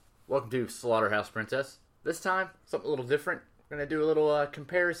Welcome to Slaughterhouse Princess. This time, something a little different. We're going to do a little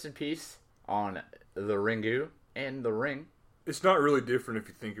comparison piece on the Ringu and the Ring. It's not really different if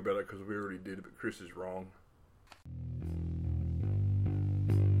you think about it, because we already did it, but Chris is wrong.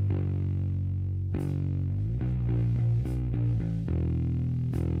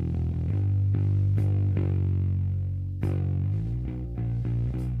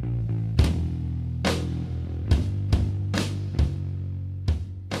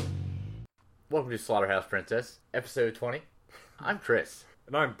 Welcome to Slaughterhouse Princess, episode 20. I'm Chris.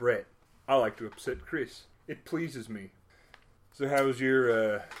 And I'm Brett. I like to upset Chris. It pleases me. So how has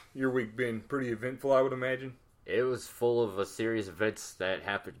your week been? Pretty eventful, I would imagine? It was full of a series of events that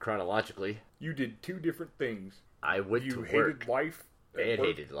happened chronologically. You did two different things. I went to work. You hated life? And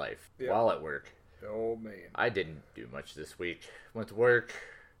hated life while at work. Oh, man. I didn't do much this week. Went to work,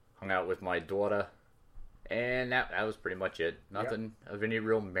 hung out with my daughter, and that was pretty much it. Nothing of any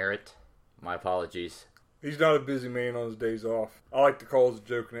real merit. My apologies. He's not a busy man on his days off. I like to call as a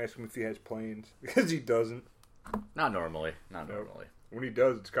joke and ask him if he has plans, because he doesn't. Not normally. Not normally. When he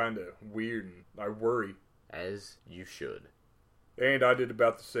does, it's kind of weird, and I worry. As you should. And I did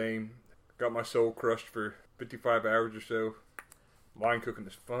about the same. Got my soul crushed for 55 hours or so. Line cooking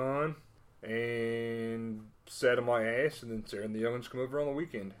is fun. And sat on my ass, and then Sarah and the youngins come over on the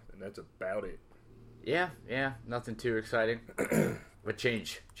weekend. And that's about it. Yeah. Nothing too exciting. But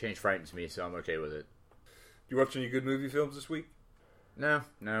change frightens me, so I'm okay with it. You watch any good movie films this week? No.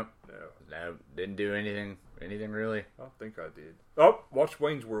 Didn't do anything really. I think I did. Oh, watched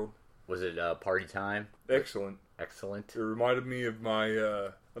Wayne's World. Was it party time? Excellent. Excellent. It reminded me of my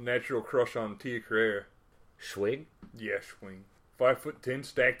a natural crush on Tia Carrere. Schwing? Yeah, Schwing. 5'10",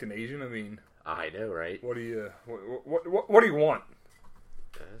 stacked and Asian. I mean, I know, right? What do you what do you want?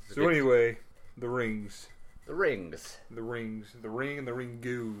 So anyway, the rings. The rings. The rings. The ring and the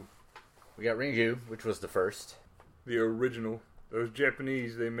Ringu. We got Ringu, which was the first. The original. Those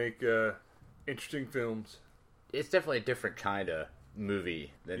Japanese, they make interesting films. It's definitely a different kind of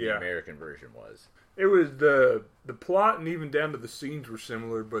movie than the American version was. It was the plot and even down to the scenes were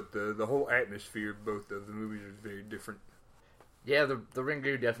similar, but the whole atmosphere of both of the movies was very different. Yeah, the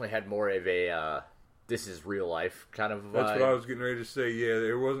Ringu definitely had more of a this is real life kind of vibe. That's what I was getting ready to say. Yeah,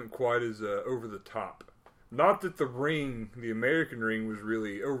 it wasn't quite as over the top. Not that the Ring, the American Ring, was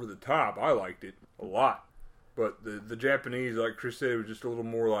really over the top. I liked it a lot. But the Japanese, like Chris said, it was just a little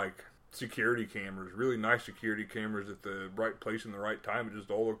more like security cameras. Really nice security cameras at the right place and the right time. It just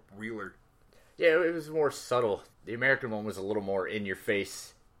all looked realer. Yeah, it was more subtle. The American one was a little more in your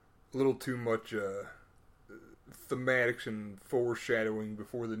face. A little too much thematics and foreshadowing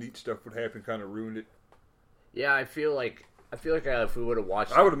before the neat stuff would happen kind of ruined it. Yeah, I feel like if we would have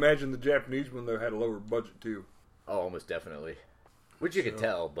watched... I would imagine the Japanese one, though, had a lower budget, too. Oh, almost definitely. Which you could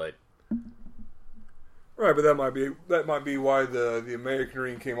tell, but... Right, but that might be why the American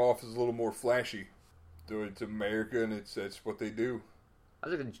Ring came off as a little more flashy. So it's America, and that's what they do. I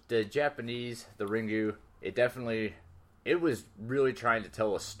think the Japanese, the Ringu, it was really trying to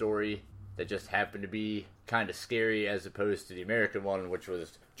tell a story that just happened to be kind of scary, as opposed to the American one, which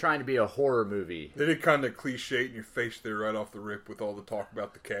was trying to be a horror movie. They did kind of cliche in your face there right off the rip with all the talk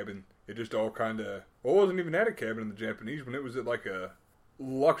about the cabin. It just all kind of... Well, it wasn't even at a cabin in the Japanese one. It was at like a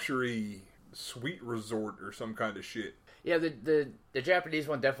luxury suite resort or some kind of shit. Yeah, the Japanese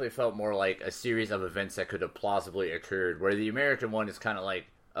one definitely felt more like a series of events that could have plausibly occurred, where the American one is kind of like,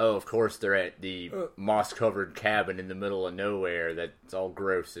 oh, of course they're at the moss-covered cabin in the middle of nowhere that's all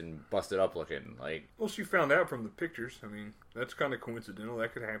gross and busted up looking. Like, well, she found out from the pictures. I mean, that's kind of coincidental.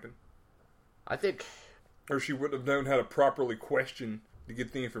 That could happen. I think... Or she wouldn't have known how to properly question to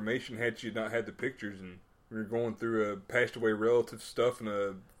get the information had she not had the pictures. And when you're going through a passed-away relative stuff and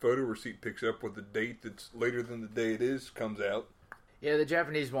a photo receipt picks up with the date that's later than the day it is comes out. Yeah, the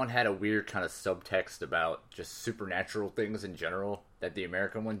Japanese one had a weird kind of subtext about just supernatural things in general that the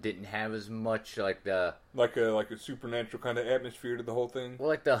American one didn't have as much. Like a supernatural kind of atmosphere to the whole thing. Well,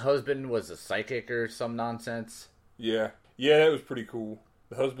 like the husband was a psychic or some nonsense. Yeah, that was pretty cool.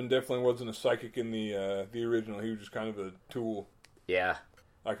 The husband definitely wasn't a psychic in the original. He was just kind of a tool. Yeah,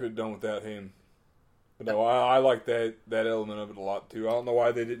 I could have done without him. But no, I like that element of it a lot too. I don't know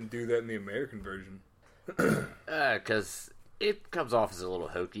why they didn't do that in the American version. Because it comes off as a little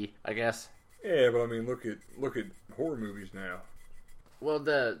hokey, I guess. Yeah, but I mean, look at horror movies now. Well,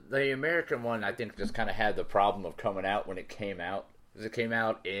 the American one, I think, just kind of had the problem of coming out when it came out. Because it came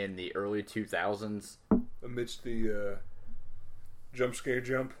out in the early 2000s. Amidst the jump scare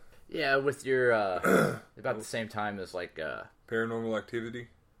jump? Yeah, with your, about the same time as, like, Paranormal Activity?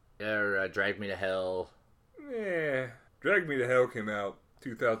 Or Drag Me to Hell. Yeah. Drag Me to Hell came out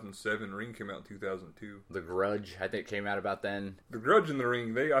 2007. Ring came out in 2002. The Grudge, I think, came out about then. The Grudge and The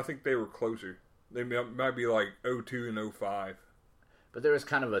Ring, I think they were closer. They might be like 02 and 05. But it was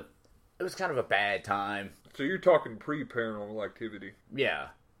kind of a bad time. So you're talking pre-Paranormal Activity. Yeah.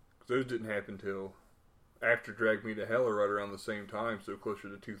 Those didn't happen till after Drag Me to Hell or right around the same time, so closer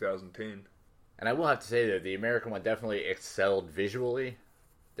to 2010. And I will have to say that the American one definitely excelled visually.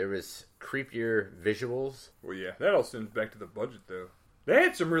 There was creepier visuals. Well, yeah, that all stems back to the budget, though. They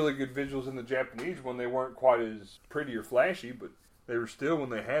had some really good visuals in the Japanese one. They weren't quite as pretty or flashy, but they were still, when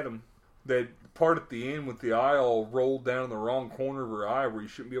they had them. That part at the end with the eye all rolled down in the wrong corner of her eye where you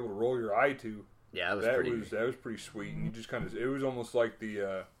shouldn't be able to roll your eye to. Yeah, that was pretty sweet. And you just kind of, it was almost like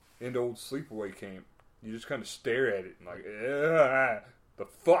the end of Old Sleepaway Camp. You just kind of stare at it and like, the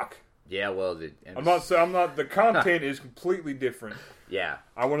fuck. Yeah, well, I'm not. The content is completely different. Yeah,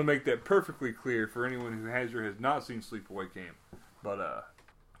 I want to make that perfectly clear for anyone who has or has not seen Sleepaway Camp. But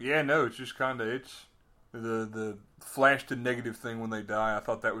yeah, no, it's just kind of the flash to negative thing when they die. I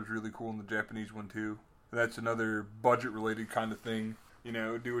thought that was really cool in the Japanese one too. That's another budget related kind of thing. You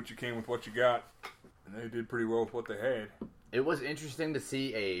know, do what you can with what you got, and they did pretty well with what they had. It was interesting to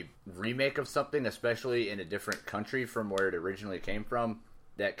see a remake of something, especially in a different country from where it originally came from,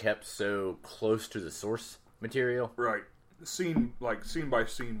 that kept so close to the source material. Right. Scene by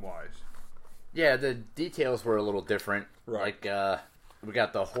scene wise. Yeah, the details were a little different. Right. Like, we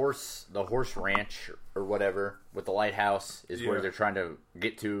got the horse ranch or whatever with the lighthouse is where they're trying to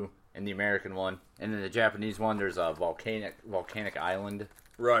get to in the American one. And in the Japanese one, there's a volcanic island.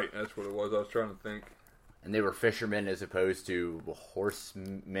 Right, that's what it was. I was trying to think. And they were fishermen as opposed to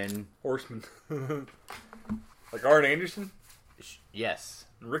horsemen. Horsemen. Like Arn Anderson? Yes.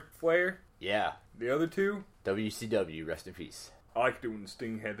 Ric Flair? Yeah. The other two? WCW, rest in peace. I liked it when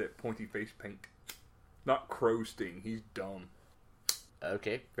Sting had that pointy face paint. Not Crow Sting, he's dumb.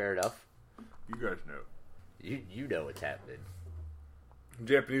 Okay, fair enough. You guys know. You know what's happening. The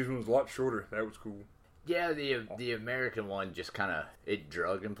Japanese one was a lot shorter. That was cool. Yeah, the American one just kind of, it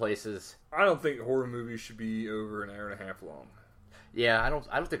drug in places. I don't think horror movies should be over an hour and a half long. Yeah, I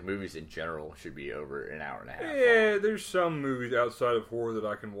don't think movies in general should be over an hour and a half. Yeah, there's some movies outside of horror that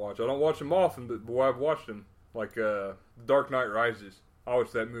I can watch. I don't watch them often, but boy, I've watched them. Like Dark Knight Rises. I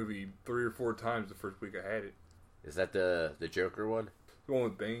watched that movie 3 or 4 times the first week I had it. Is that the Joker one? The one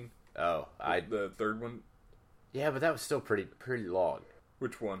with Bane. Oh, the third one. Yeah, but that was still pretty long.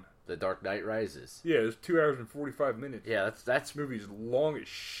 Which one? The Dark Knight Rises. Yeah, it's 2 hours and 45 minutes. Yeah, that's this movie's long as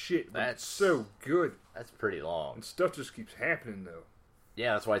shit. But That's it's so good. That's pretty long. And stuff just keeps happening though.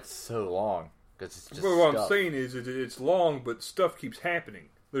 Yeah, that's why it's so long. Because it's just. But what stuff. I'm saying is, it's long, but stuff keeps happening.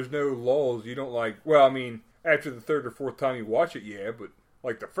 There's no lulls. You don't like. Well, I mean, after the 3rd or 4th time you watch it, yeah. But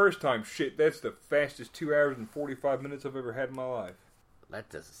like the first time, shit, that's the fastest 2 hours and 45 minutes I've ever had in my life. That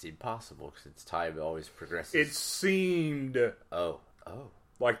doesn't seem possible because its time always progresses. It seemed. Oh.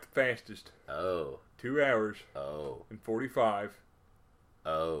 Like the fastest. Oh. 2 hours. Oh. And 45.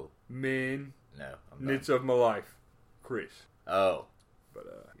 Oh. Men. No. Minutes of my life. Chris. Oh. But,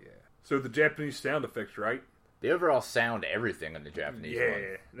 yeah. So the Japanese sound effects, right? The overall sound, everything in the Japanese one.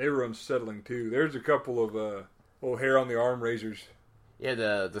 Yeah. They were unsettling, too. There's a couple of little hair on the arm raisers. Yeah,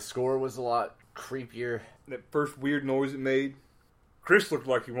 the score was a lot creepier. That first weird noise it made. Chris looked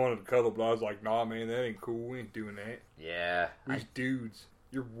like he wanted to cuddle, but I was like, nah, man, that ain't cool. We ain't doing that. Yeah. These dudes.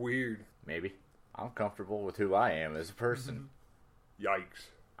 You're weird. Maybe. I'm comfortable with who I am as a person. Yikes.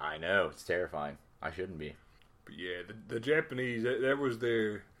 I know. It's terrifying. I shouldn't be. But yeah, the Japanese, that was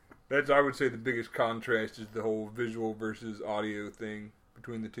their... That's, I would say, the biggest contrast is the whole visual versus audio thing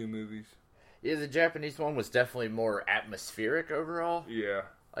between the two movies. Yeah, the Japanese one was definitely more atmospheric overall. Yeah.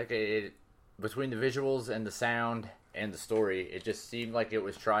 Like, between the visuals and the sound and the story, it just seemed like it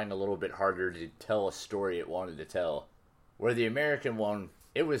was trying a little bit harder to tell a story it wanted to tell. Where the American one,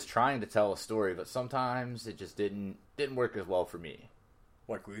 it was trying to tell a story, but sometimes it just didn't work as well for me.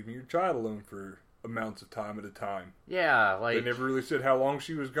 Like leaving your child alone for amounts of time at a time. Yeah, like... They never really said how long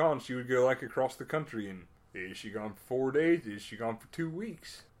she was gone. She would go, like, across the country, and is she gone for 4 days? Is she gone for 2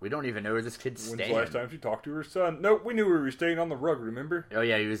 weeks? We don't even know where this kid's When's staying. the last time she talked to her son? Nope, we knew we were staying on the rug, remember? Oh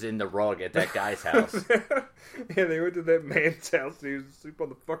yeah, he was in the rug at that guy's house. Yeah, they went to that man's house, and he was asleep on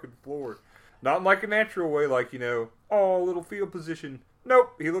the fucking floor. Not in, like, a natural way, like, little field position.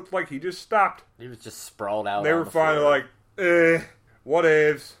 Nope, he looked like he just stopped. He was just sprawled out. They on were the finally floor. like,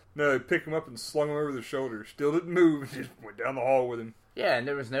 whatevs. No, they picked him up and slung him over their shoulder. Still didn't move. Just went down the hall with him. Yeah, and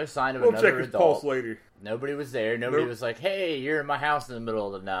there was no sign of We'll another check his adult. pulse later. Nobody was there. Nobody Nope. was like, "Hey, you're in my house in the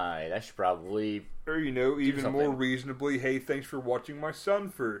middle of the night. I should probably." Or even something. more reasonably, hey, thanks for watching my son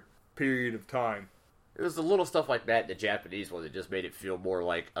for a period of time. It was the little stuff like that, the Japanese one, that just made it feel more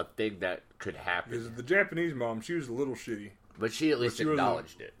like a thing that could happen. Because the Japanese mom, she was a little shitty. But she at least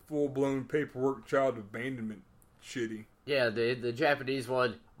acknowledged it. Full-blown paperwork child abandonment shitty. Yeah, the Japanese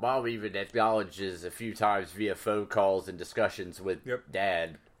one, Mom even acknowledges a few times via phone calls and discussions with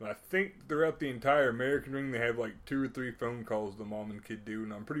Dad. I think throughout the entire American Ring, they have like 2 or 3 phone calls the mom and kid do,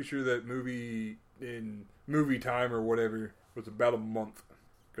 and I'm pretty sure that movie in movie time or whatever was about a month.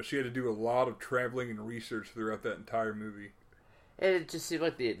 Because she had to do a lot of traveling and research throughout that entire movie. And it just seemed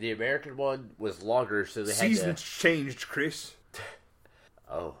like the American one was longer, so they Seasons had to... changed, Chris.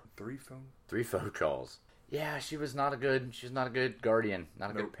 Oh. 3 phone? 3 phone calls. Yeah, she was not a good guardian,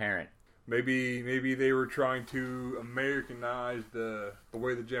 not a good parent. Maybe they were trying to Americanize the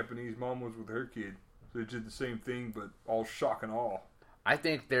way the Japanese mom was with her kid. So they did the same thing, but all shock and awe. I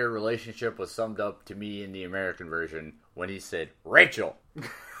think their relationship was summed up to me in the American version when he said, Rachel!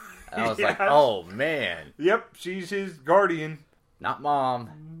 And I was like, oh, man. Yep, she's his guardian. Not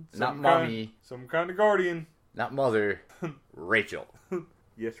mom. Not mommy. Some kind of guardian. Not mother. Rachel.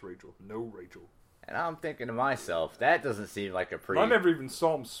 Yes, Rachel. No, Rachel. And I'm thinking to myself, that doesn't seem like a pretty... I never even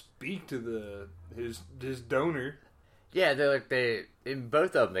saw him speak to his donor. Yeah, in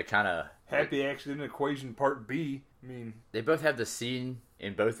both of them, they kind of... Happy Accident Equation Part B. I mean... They both have the scene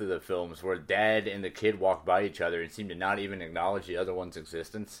in both of the films where Dad and the kid walk by each other and seem to not even acknowledge the other one's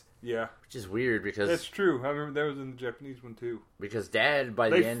existence. Yeah. Which is weird because... That's true. I remember that was in the Japanese one too. Because Dad, by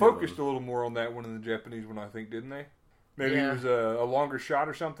the end They focused a little more on that one in the Japanese one, I think, didn't they? Maybe it was a longer shot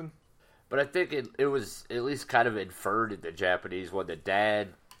or something? But I think it was at least kind of inferred in the Japanese one that Dad,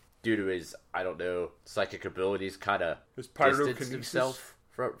 due to his, I don't know, psychic abilities, kind of distanced himself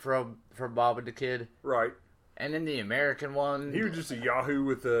from Bob and the kid. Right. And in the American one... He was just a yahoo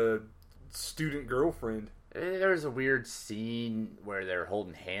with a student girlfriend. There was a weird scene where they're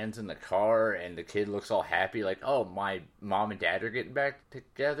holding hands in the car and the kid looks all happy, like, oh, my mom and dad are getting back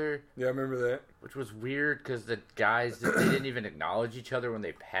together. Yeah, I remember that. Which was weird because the guys, they didn't even acknowledge each other when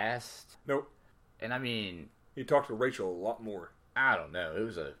they passed. Nope. And I mean... He talked to Rachel a lot more. I don't know.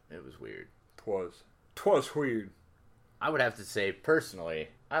 It was weird. Twas weird. I would have to say, personally,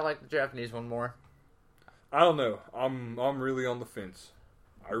 I like the Japanese one more. I don't know. I'm really on the fence.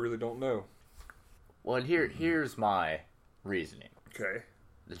 I really don't know. Well, and here's my reasoning. Okay.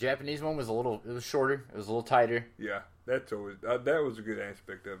 The Japanese one was it was shorter. It was a little tighter. Yeah, that's always that was a good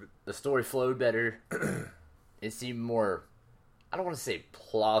aspect of it. The story flowed better. It seemed more, I don't want to say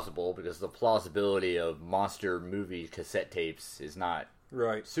plausible, because the plausibility of monster movie cassette tapes is not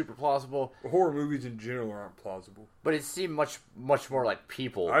super plausible. Horror movies in general aren't plausible. But it seemed much more like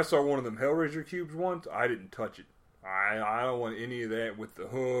people. I saw one of them Hellraiser cubes once. I didn't touch it. I don't want any of that with the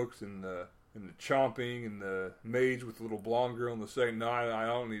hooks and the chomping and the maids with the little blonde girl on the second. No, I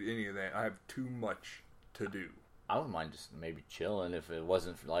don't need any of that. I have too much to do. I wouldn't mind just maybe chilling if it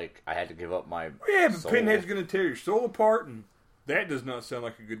wasn't like I had to give up my but soul. Pinhead's going to tear your soul apart, and that does not sound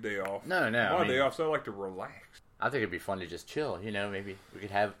like a good day off. No. My day off, so I like to relax. I think it'd be fun to just chill. You know, maybe we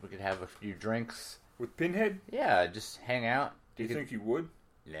could have a few drinks with Pinhead. Yeah, just hang out. Do you think you would?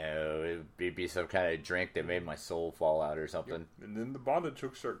 No, it would be some kind of drink that made my soul fall out or something. Yep. And then the bondage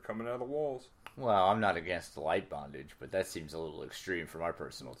hooks start coming out of the walls. Well, I'm not against the light bondage, but that seems a little extreme for my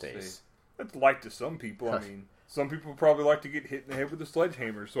personal taste. That's light to some people. I mean, some people probably like to get hit in the head with a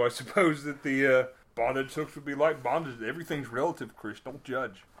sledgehammer, so I suppose that the bondage hooks would be light bondage. Everything's relative, Chris. Don't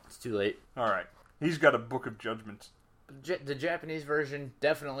judge. It's too late. All right. He's got a book of judgments. The Japanese version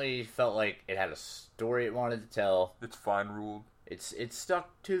definitely felt like it had a story it wanted to tell. It's fine ruled. It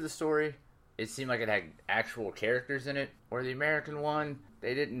stuck to the story. It seemed like it had actual characters in it. Where the American one,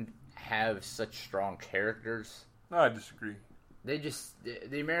 they didn't have such strong characters. No, I disagree.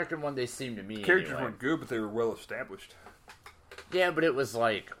 The American one, they seemed to me the characters weren't good, but they were well established. Yeah, but it was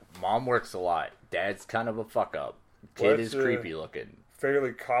like, mom works a lot. Dad's kind of a fuck up. Kid is creepy looking.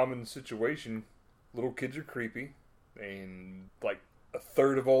 Fairly common situation. Little kids are creepy. And like a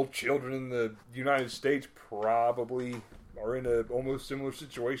third of all children in the United States probably are in a almost similar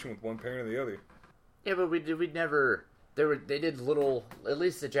situation with one parent or the other. Yeah, but we'd never... They did little... At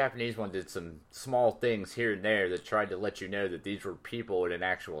least the Japanese one did some small things here and there that tried to let you know that these were people in an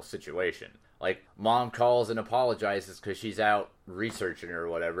actual situation. Like, mom calls and apologizes because she's out researching or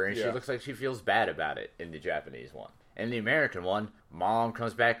whatever, and she looks like she feels bad about it in the Japanese one. In the American one, mom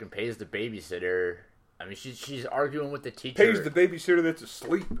comes back and pays the babysitter. I mean, she's arguing with the teacher. Pays the babysitter that's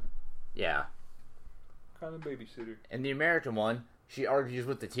asleep. Yeah. What kind of babysitter? In the American one, she argues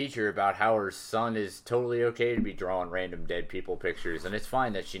with the teacher about how her son is totally okay to be drawing random dead people pictures, and it's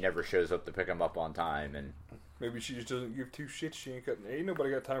fine that she never shows up to pick him up on time. And maybe she just doesn't give two shits. Ain't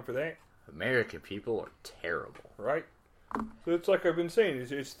nobody got time for that. American people are terrible. Right? So it's like I've been saying,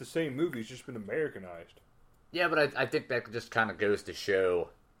 it's the same movie, it's just been Americanized. Yeah, but I think that just kind of goes to show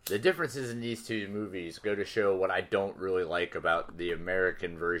the differences in these two movies go to show what I don't really like about the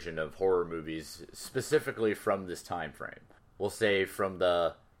American version of horror movies, specifically from this time frame. We'll say from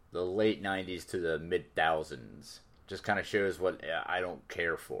the late 90s to the mid-thousands. Just kind of shows what I don't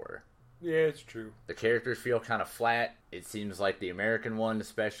care for. Yeah, it's true. The characters feel kind of flat. It seems like the American one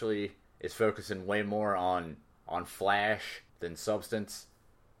especially is focusing way more on flash than substance.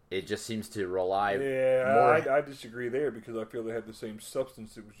 It just seems to rely more... I disagree there because I feel they had the same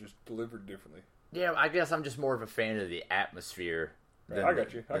substance. It was just delivered differently. Yeah, I guess I'm just more of a fan of the atmosphere than, I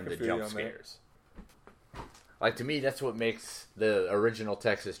got you. I than can the feel jump you on scares. Like, to me, that's what makes the original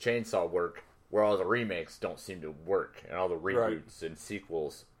Texas Chainsaw work, where all the remakes don't seem to work, and all the reboots and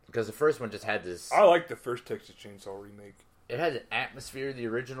sequels. Because the first one just had this... I like the first Texas Chainsaw remake. It had an atmosphere, the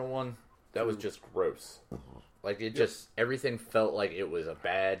original one, that was just gross. Like, it just... Everything felt like it was a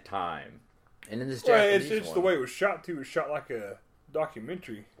bad time. And in this Japanese it's one... the way it was shot, too. It was shot like a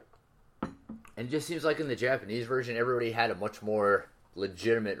documentary. And it just seems like in the Japanese version, everybody had a much more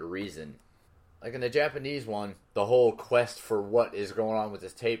legitimate reason. Like in the Japanese one, the whole quest for what is going on with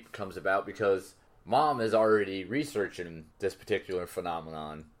this tape comes about because Mom is already researching this particular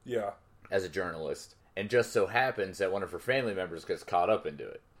phenomenon as a journalist. And just so happens that one of her family members gets caught up into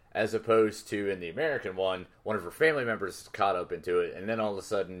it. As opposed to in the American one, one of her family members is caught up into it, and then all of a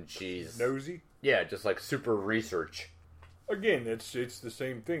sudden she's... Nosy? Yeah, just like super research. Again, it's the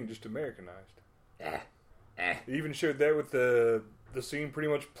same thing, just Americanized. They even showed that with the scene pretty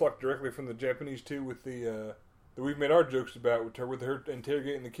much plucked directly from the Japanese too, with the that we've made our jokes about with her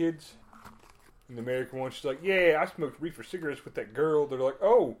interrogating the kids. In the American one, she's like, "Yeah, I smoked reefer cigarettes with that girl." They're like,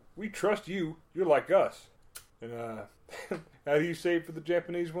 "Oh, we trust you. You're like us." And how do you say it for the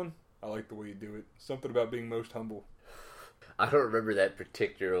Japanese one? I like the way you do it. Something about being most humble. I don't remember that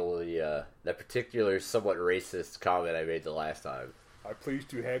particular somewhat racist comment I made the last time. I please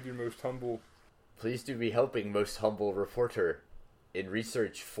to have your most humble. Pleased to be helping most humble reporter in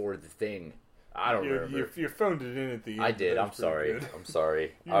research for the thing. I don't remember. You phoned it in at the end. I did. I'm sorry. I'm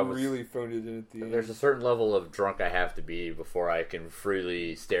sorry. Really phoned it in at the end. There's a certain level of drunk I have to be before I can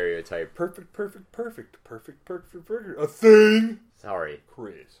freely stereotype. Perfect. A thing. Sorry.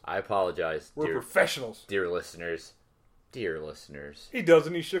 Chris. I apologize. We're professionals. Dear listeners. Dear listeners. He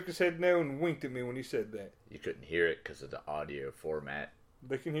doesn't. He shook his head no and winked at me when he said that. You couldn't hear it because of the audio format.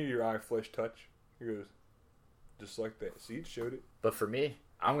 They can hear your eye flesh touch. He goes, just like that. See, it showed it. But for me,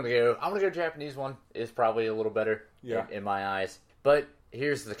 I'm gonna go Japanese one. Is probably a little better in my eyes. But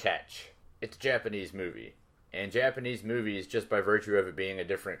here's the catch. It's a Japanese movie. And Japanese movies, just by virtue of it being a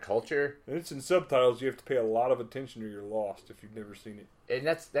different culture... And it's in subtitles. You have to pay a lot of attention or you're lost if you've never seen it. And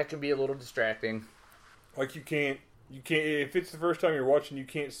that can be a little distracting. Like you can't, if it's the first time you're watching, you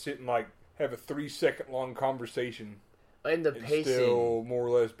can't sit and like have a 3-second long conversation. And the pacing... still more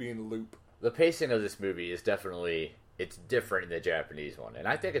or less be in the loop. The pacing of this movie is definitely... It's different in the Japanese one. And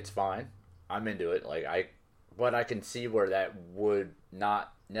I think it's fine. I'm into it. But I can see where that would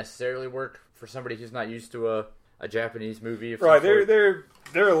not necessarily work for somebody who's not used to a Japanese movie. Right, they're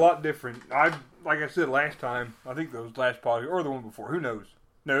a lot different. Like I said last time, I think that was last podcast, or the one before, who knows?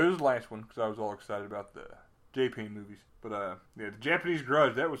 No, it was the last one, because I was all excited about the J-Pain movies. But, the Japanese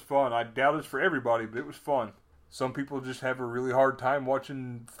Grudge, that was fun. I doubt it's for everybody, but it was fun. Some people just have a really hard time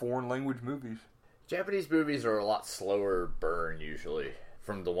watching foreign language movies. Japanese movies are a lot slower burn, usually,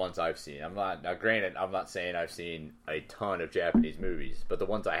 from the ones I've seen. Granted, I'm not saying I've seen a ton of Japanese movies, but the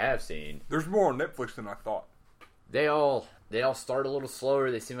ones I have seen... There's more on Netflix than I thought. They all start a little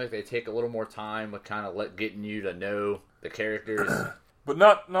slower. They seem like they take a little more time with kind of getting you to know the characters. But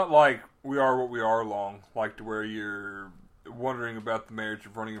not like We Are What We Are long, like to where you're wondering about the marriage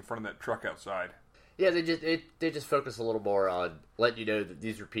of running in front of that truck outside. Yeah, they just focus a little more on letting you know that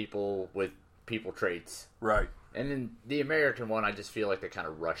these are people with people traits. Right. And in the American one, I just feel like they kind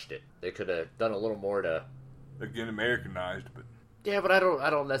of rushed it. They could have done a little more to... Again, Americanized, but... Yeah, but I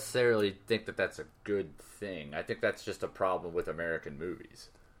don't necessarily think that that's a good thing. I think that's just a problem with American movies.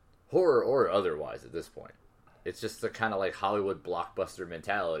 Horror or otherwise at this point. It's just the kind of like Hollywood blockbuster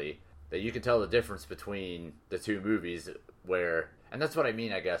mentality that you can tell the difference between the two movies where... And that's what I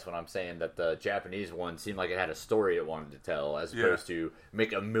mean, I guess, when I'm saying that the Japanese one seemed like it had a story it wanted to tell, as opposed to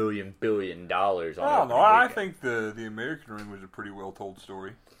make $1 million billion on it. I don't know. I think the American Ring was a pretty well told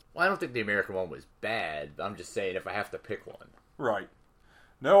story. Well, I don't think the American one was bad. I'm just saying if I have to pick one. Right.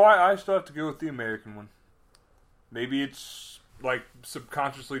 No, I still have to go with the American one. Maybe it's like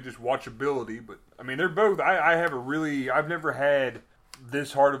subconsciously just watchability, but I mean they're both. I've never had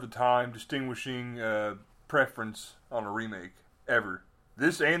this hard of a time distinguishing preference on a remake ever.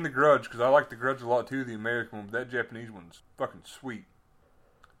 This and The Grudge, because I like The Grudge a lot too, the American one, but that Japanese one's fucking sweet.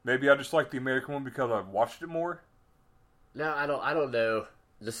 Maybe I just like the American one because I've watched it more. No, I don't know.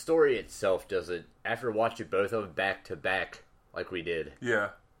 The story itself doesn't. After watching both of them back to back, like we did. Yeah.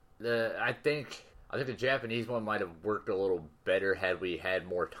 I think the Japanese one might have worked a little better had we had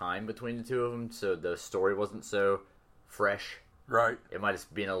more time between the two of them, so the story wasn't so fresh. Right. It might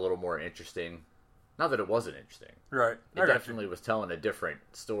have been a little more interesting. Not that it wasn't interesting. Right. It definitely was telling a different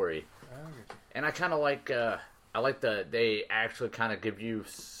story. And I kind of like, they actually kind of give you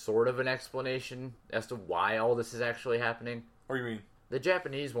sort of an explanation as to why all this is actually happening. What do you mean? The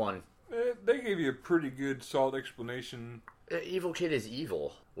Japanese one. They gave you a pretty good, solid explanation. Evil Kid is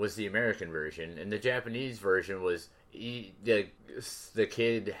Evil was the American version, and the Japanese version was the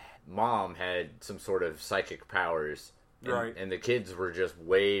kid mom had some sort of psychic powers. Right. And the kids were just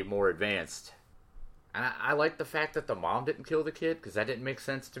way more advanced. And I like the fact that the mom didn't kill the kid, because that didn't make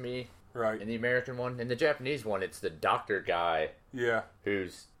sense to me. Right. In the American one. In the Japanese one, it's the doctor guy. Yeah.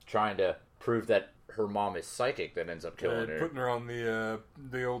 Who's trying to prove that her mom is psychic that ends up killing her. Putting her on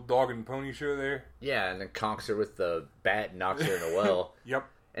the old dog and pony show there. Yeah, and then conks her with the bat and knocks her in a well. Yep.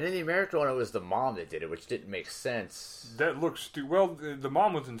 And in the American one, it was the mom that did it, which didn't make sense. That looks well, the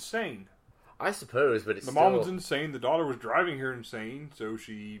mom was insane. I suppose, but the mom was insane. The daughter was driving her insane, so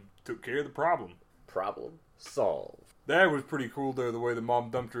she took care of the problem. Problem solved. That was pretty cool, though, the way the mom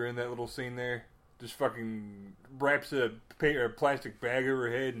dumped her in that little scene there. Just fucking wraps a plastic bag over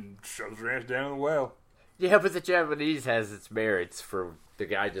her head and shoves her ass down in the well. Yeah, but the Japanese has its merits for the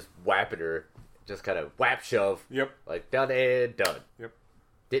guy just whapping her. Just kind of whap shove. Yep. Like, done and done. Yep.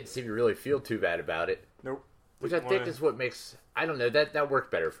 Didn't seem to really feel too bad about it. Nope. Which I think is what makes... I don't know, that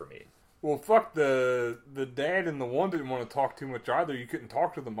worked better for me. Well, fuck, the dad and the one didn't want to talk too much either. You couldn't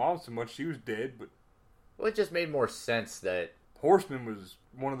talk to the mom so much. She was dead, but... Well, it just made more sense that... Horseman was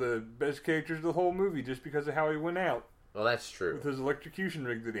one of the best characters of the whole movie just because of how he went out. Well, that's true. With his electrocution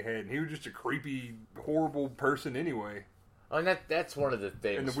rig that he had. And he was just a creepy, horrible person anyway. Oh, and that's one of the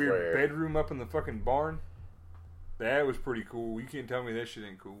things and the weird bedroom up in the fucking barn. That was pretty cool. You can't tell me that shit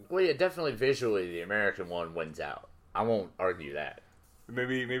ain't cool. Well, yeah, definitely visually the American one wins out. I won't argue that.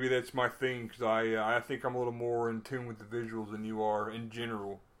 Maybe that's my thing, because I think I'm a little more in tune with the visuals than you are in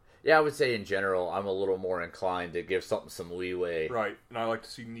general. Yeah, I would say in general, I'm a little more inclined to give something some leeway. Right, and I like to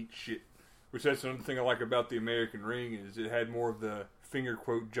see neat shit. Which that's another thing I like about the American Ring, is it had more of the finger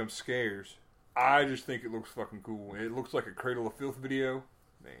quote jump scares. I just think it looks fucking cool. It looks like a Cradle of Filth video,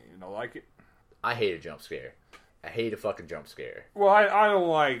 and I like it. I hate a jump scare. I hate a fucking jump scare. Well, I don't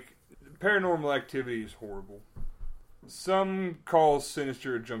like... Paranormal Activity is horrible. Some call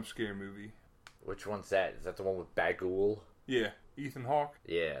Sinister a jump scare movie. Which one's that? Is that the one with Bagul? Yeah, Ethan Hawke.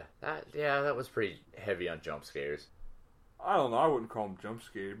 Yeah, that was pretty heavy on jump scares. I don't know. I wouldn't call him jump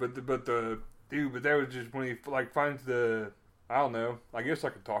scare, but that was just when he finds the... I don't know. I guess I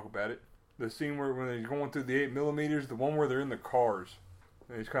could talk about it. The scene where when they're going through the 8mm, the one where they're in the cars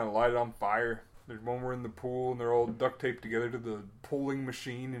and they just kind of light it on fire. There's one where in the pool and they're all duct taped together to the pulling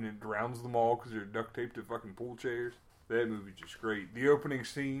machine and it drowns them all because they're duct taped to fucking pool chairs. That movie's just great. The opening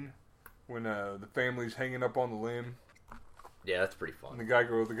scene when the family's hanging up on the limb. Yeah, that's pretty fun. And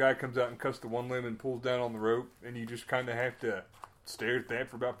the guy comes out and cuts the one limb and pulls down on the rope, and you just kind of have to stare at that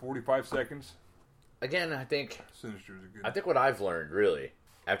for about 45 seconds. Again, I think Sinister is a good. I think what I've learned really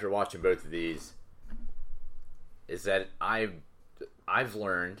after watching both of these is that I've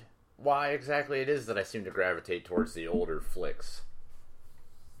learned why exactly it is that I seem to gravitate towards the older flicks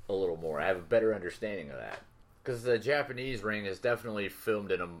a little more. I have a better understanding of that. Because the Japanese Ring is definitely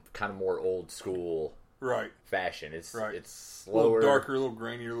filmed in a kind of more old school fashion. It's slower. A little darker, a little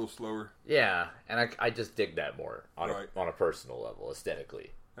grainier, a little slower. Yeah, and I just dig that more on a personal level,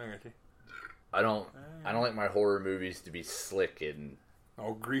 aesthetically. I got you. I don't like my horror movies to be slick and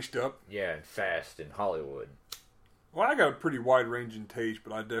all greased up. Yeah, and fast in Hollywood. Well, I got a pretty wide ranging taste,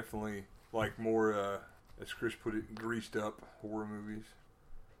 but I definitely like more, as Chris put it, greased up horror movies.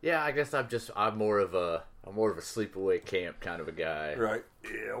 Yeah, I guess I'm more of a sleepaway camp kind of a guy. Right.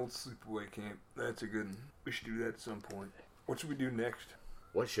 Yeah, old sleepaway camp. That's a good one. We should do that at some point. What should we do next?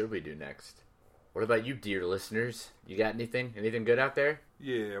 What should we do next? What about you, dear listeners? You got anything? Anything good out there?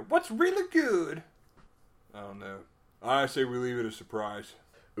 Yeah. What's really good? I don't know. I say we leave it a surprise.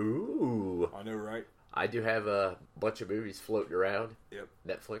 Ooh. I know, right? I do have a bunch of movies floating around. Yep.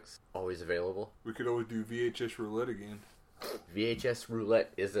 Netflix, always available. We could always do VHS roulette again. VHS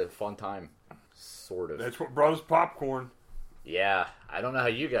roulette is a fun time. Sort of. That's what brought us popcorn. Yeah. I don't know how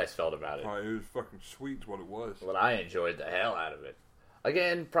you guys felt about it. Oh, it was fucking sweet is what it was. But I enjoyed the hell out of it.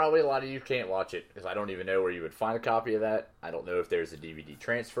 Again, probably a lot of you can't watch it because I don't even know where you would find a copy of that. I don't know if there's a DVD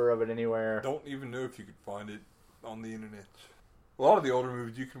transfer of it anywhere. Don't even know if you could find it on the internet. A lot of the older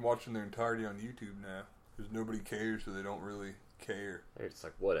movies you can watch in their entirety on YouTube now. Because nobody cares, so they don't really care. They're just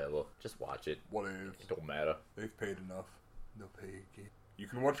like, whatever. Just watch it. Whatever. It don't matter. They've paid enough. They'll pay again. You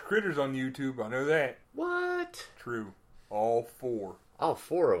can watch Critters on YouTube. I know that. What? True. All 4. All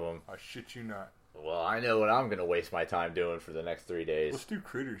 4 of them. I shit you not. Well, I know what I'm going to waste my time doing for the next 3 days. Let's do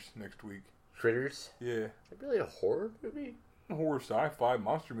Critters next week. Critters? Yeah. Is it really a horror movie? A horror sci-fi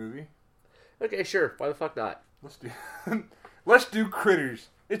monster movie. Okay, sure. Why the fuck not? Let's do Critters.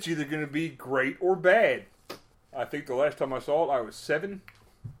 It's either going to be great or bad. I think the last time I saw it, I was 7.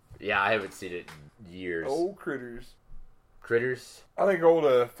 Yeah, I haven't seen it in years. Old Critters. Critters? I think old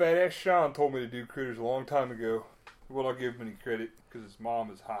fat ass Sean told me to do Critters a long time ago. Well, I'll give him any credit because his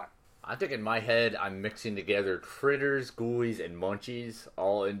mom is hot. I think in my head, I'm mixing together Critters, Ghoulies, and Munchies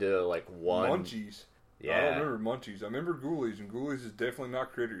all into like one. Munchies? Yeah. I don't remember Munchies. I remember Ghoulies, and Ghoulies is definitely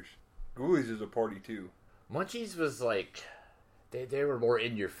not Critters. Ghoulies is a party too. Munchies was like, they were more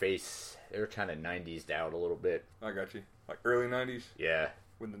in your face. They were kind of 90s down a little bit. I got you. Like early 90s? Yeah.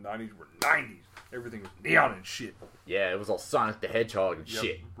 When the 90s were 90s. Everything was neon and shit. Yeah, it was all Sonic the Hedgehog and Yep,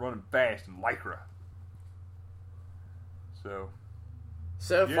 shit. running fast and lycra. So,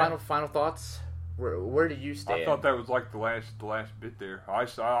 yeah. Final thoughts? Where do you stand? I thought that was like the last bit there.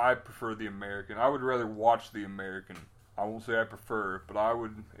 I prefer the American. I would rather watch the American. I won't say I prefer, but I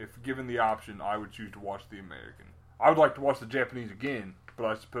would, if given the option, I would choose to watch the American. I would like to watch the Japanese again, but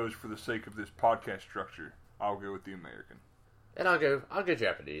I suppose for the sake of this podcast structure, I'll go with the American. And I'll go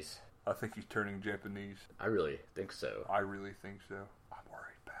Japanese. I think he's turning Japanese. I really think so. I really think so. I'm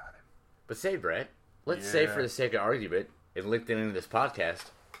worried about him. But say, Brett, let's say for the sake of argument, and linked into this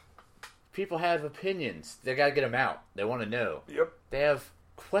podcast, people have opinions. They gotta get them out. They want to know. Yep. They have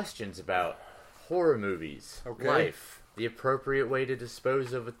questions about horror movies, life, the appropriate way to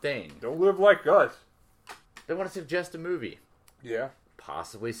dispose of a thing. Don't live like us. They want to suggest a movie. Yeah.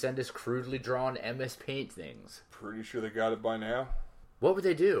 Possibly send us crudely drawn MS Paint things. Pretty sure they got it by now. What would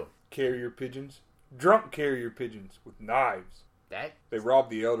they do? Carrier pigeons. Drunk carrier pigeons with knives. They rob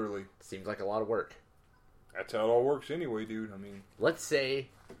the elderly. Seems like a lot of work. That's how it all works anyway, dude. I mean, let's say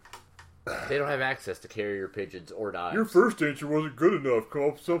they don't have access to carrier pigeons or knives. Your first answer wasn't good enough. Come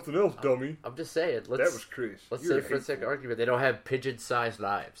up with something else, dummy. I'm just saying. That was Chris. Let's say for the sake of argument, they don't have pigeon-sized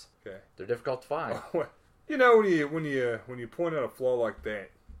knives. Okay. They're difficult to find. You know, when you point out a flaw like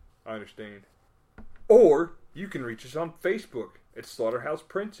that, I understand. Or you can reach us on Facebook at Slaughterhouse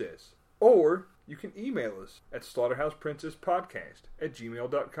Princess. Or you can email us at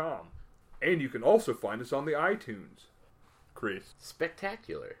slaughterhouseprincesspodcast@gmail.com. And you can also find us on the iTunes. Chris.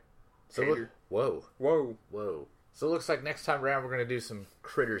 Spectacular. So whoa. So it looks like next time around we're going to do some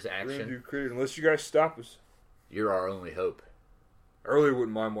Critters action. We're going to do Critters, unless you guys stop us. You're our only hope. I really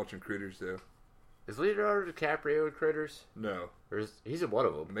wouldn't mind watching Critters, though. Is Leonardo DiCaprio in Critters? No. Or he's in one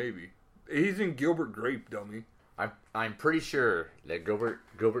of them. Maybe. He's in Gilbert Grape, dummy. I'm pretty sure that Gilbert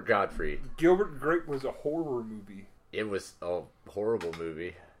Godfrey. Gilbert Grape was a horror movie. It was a horrible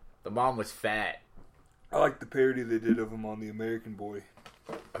movie. The mom was fat. I like the parody they did of him on The American Boy.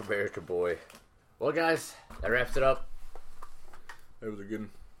 American Boy. Well, guys, that wraps it up. That was a good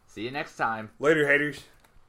one. See you next time. Later, haters.